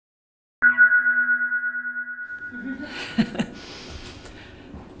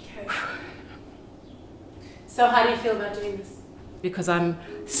Okay. So how do you feel about doing this? Because I'm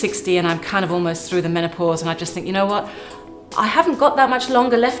 60 and I'm kind of almost through the menopause, and I just think, you know what? I haven't got that much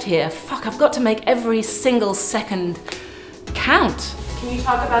longer left here. Fuck, I've got to make every single second count. Can you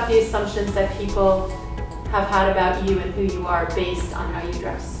talk about the assumptions that people have had about you and who you are based on how you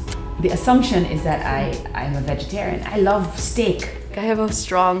dress? The assumption is that I'm a vegetarian. I love steak. I have a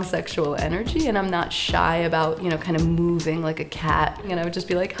strong sexual energy and I'm not shy about, you know, kind of moving like a cat. And I would just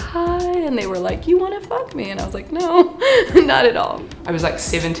be like, hi, and they were like, you want to fuck me? And I was like, no, not at all. I was like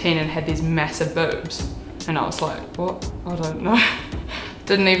 17 and had these massive boobs. And I was like, what? I don't know.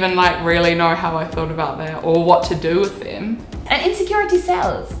 Didn't even like really know how I thought about that or what to do with them. And insecurity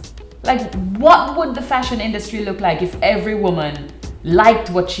sells. Like, what would the fashion industry look like if every woman liked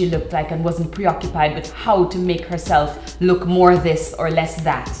what she looked like and wasn't preoccupied with how to make herself look more this or less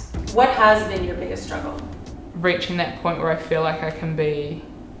that? What has been your biggest struggle? Reaching that point where I feel like I can be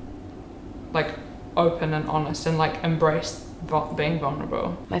like open and honest and like embrace being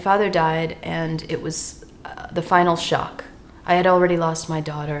vulnerable. My father died and it was the final shock. I had already lost my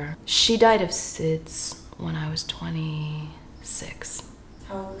daughter. She died of SIDS when I was 26.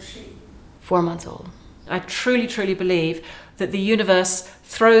 How old was she? 4 months old. I truly, truly believe that the universe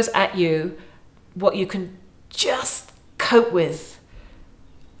throws at you what you can just cope with.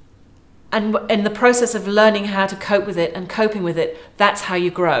 And in the process of learning how to cope with it and coping with it, that's how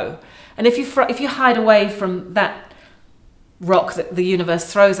you grow. And if you hide away from that rock that the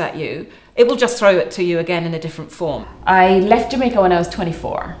universe throws at you, it will just throw it to you again in a different form. I left Jamaica when I was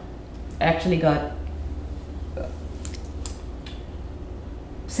 24. I actually got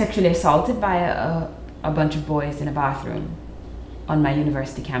sexually assaulted by a bunch of boys in a bathroom on my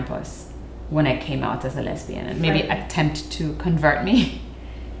university campus when I came out as a lesbian, and maybe attempt to convert me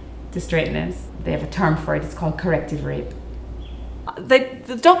to straightness. They have a term for it, it's called corrective rape.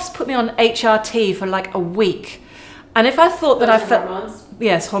 The doctors put me on HRT for like a week. And if I thought that I felt... Hormones?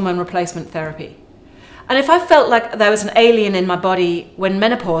 Yes, hormone replacement therapy. And if I felt like there was an alien in my body when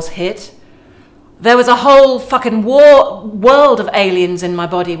menopause hit, there was a whole fucking world of aliens in my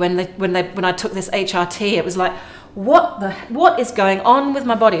body when I took this HRT. It was like, what is going on with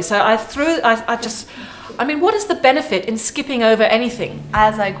my body? So I mean, what is the benefit in skipping over anything?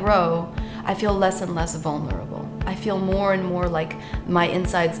 As I grow, I feel less and less vulnerable. I feel more and more like my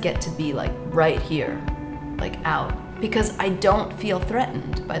insides get to be like right here, like out, because I don't feel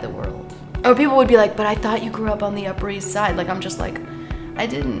threatened by the world. Or people would be like, but I thought you grew up on the Upper East Side. Like, I'm just like, I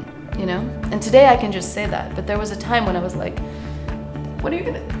didn't, you know? And today I can just say that, but there was a time when I was like, what are you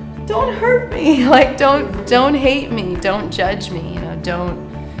gonna, don't hurt me. Like, don't hate me, don't judge me, you know, don't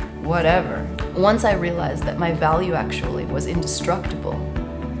whatever. Once I realized that my value actually was indestructible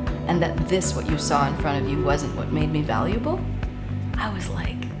and that this, what you saw in front of you, wasn't what made me valuable, I was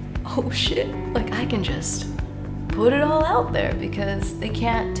like, oh shit, like I can just put it all out there because they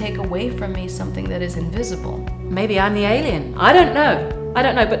can't take away from me something that is invisible. Maybe I'm the alien. I don't know.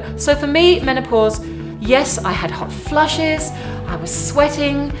 But so for me, menopause, yes, I had hot flushes, I was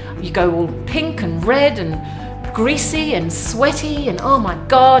sweating, you go all pink and red and greasy and sweaty and oh my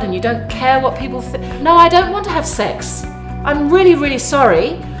God, and you don't care what people think. No, I don't want to have sex. I'm really, really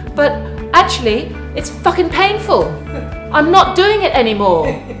sorry, but actually, it's fucking painful. I'm not doing it anymore.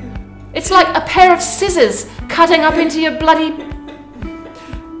 It's like a pair of scissors cutting up into your bloody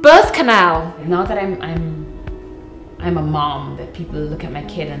birth canal. Now that I'm a mom, that people look at my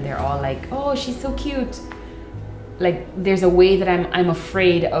kid and they're all like, oh, she's so cute. Like, there's a way that I'm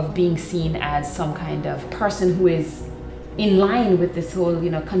afraid of being seen as some kind of person who is in line with this whole, you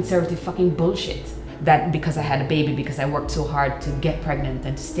know, conservative fucking bullshit. That because I had a baby, because I worked so hard to get pregnant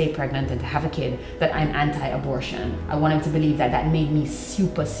and to stay pregnant and to have a kid, that I'm anti-abortion. I want him to believe that that made me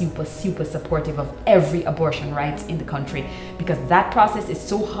super, super, super supportive of every abortion rights in the country, because that process is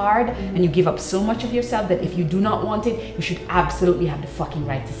so hard and you give up so much of yourself that if you do not want it, you should absolutely have the fucking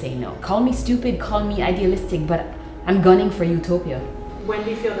right to say no. Call me stupid, call me idealistic, but I'm gunning for utopia. When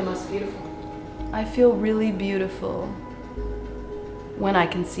do you feel the most beautiful? I feel really beautiful when I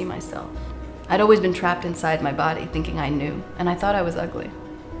can see myself. I'd always been trapped inside my body thinking I knew, and I thought I was ugly.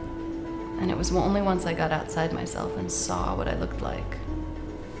 And it was only once I got outside myself and saw what I looked like,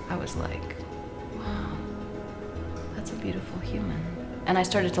 I was like, wow, that's a beautiful human. And I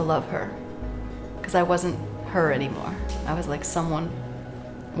started to love her, because I wasn't her anymore. I was like someone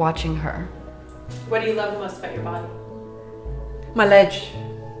watching her. What do you love the most about your body? My ledge.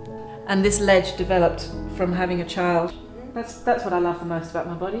 And this ledge developed from having a child. That's what I love the most about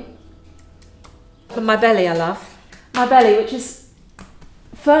my body. But my belly I love. My belly, which is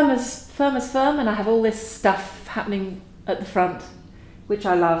firm as firm, and I have all this stuff happening at the front, which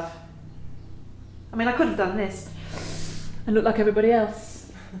I love. I mean, I could have done this and look like everybody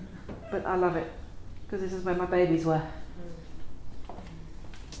else, but I love it because this is where my babies were.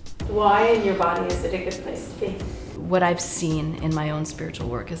 Why in your body is it a good place to be? What I've seen in my own spiritual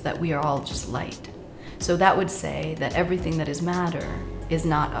work is that we are all just light. So that would say that everything that is matter is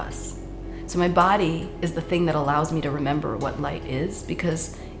not us. So my body is the thing that allows me to remember what light is,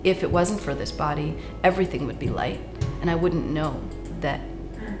 because if it wasn't for this body, everything would be light, and I wouldn't know that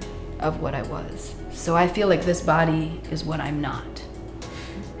of what I was. So I feel like this body is what I'm not.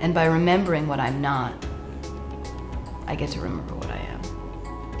 And by remembering what I'm not, I get to remember what I am.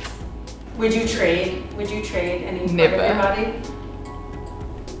 Would you trade? Would you trade any Never. part of your body?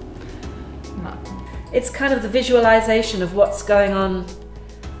 No. It's kind of the visualization of what's going on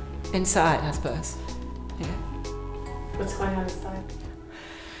inside, I suppose. Yeah. What's going on inside?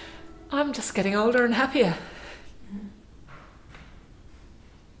 I'm just getting older and happier.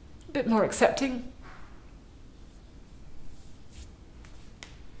 A bit more accepting.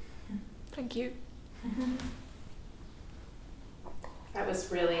 Thank you. That was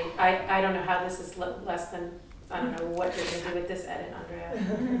really, I don't know how this is less than, I don't know what you're going to do with this edit,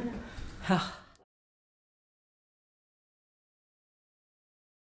 Andrea.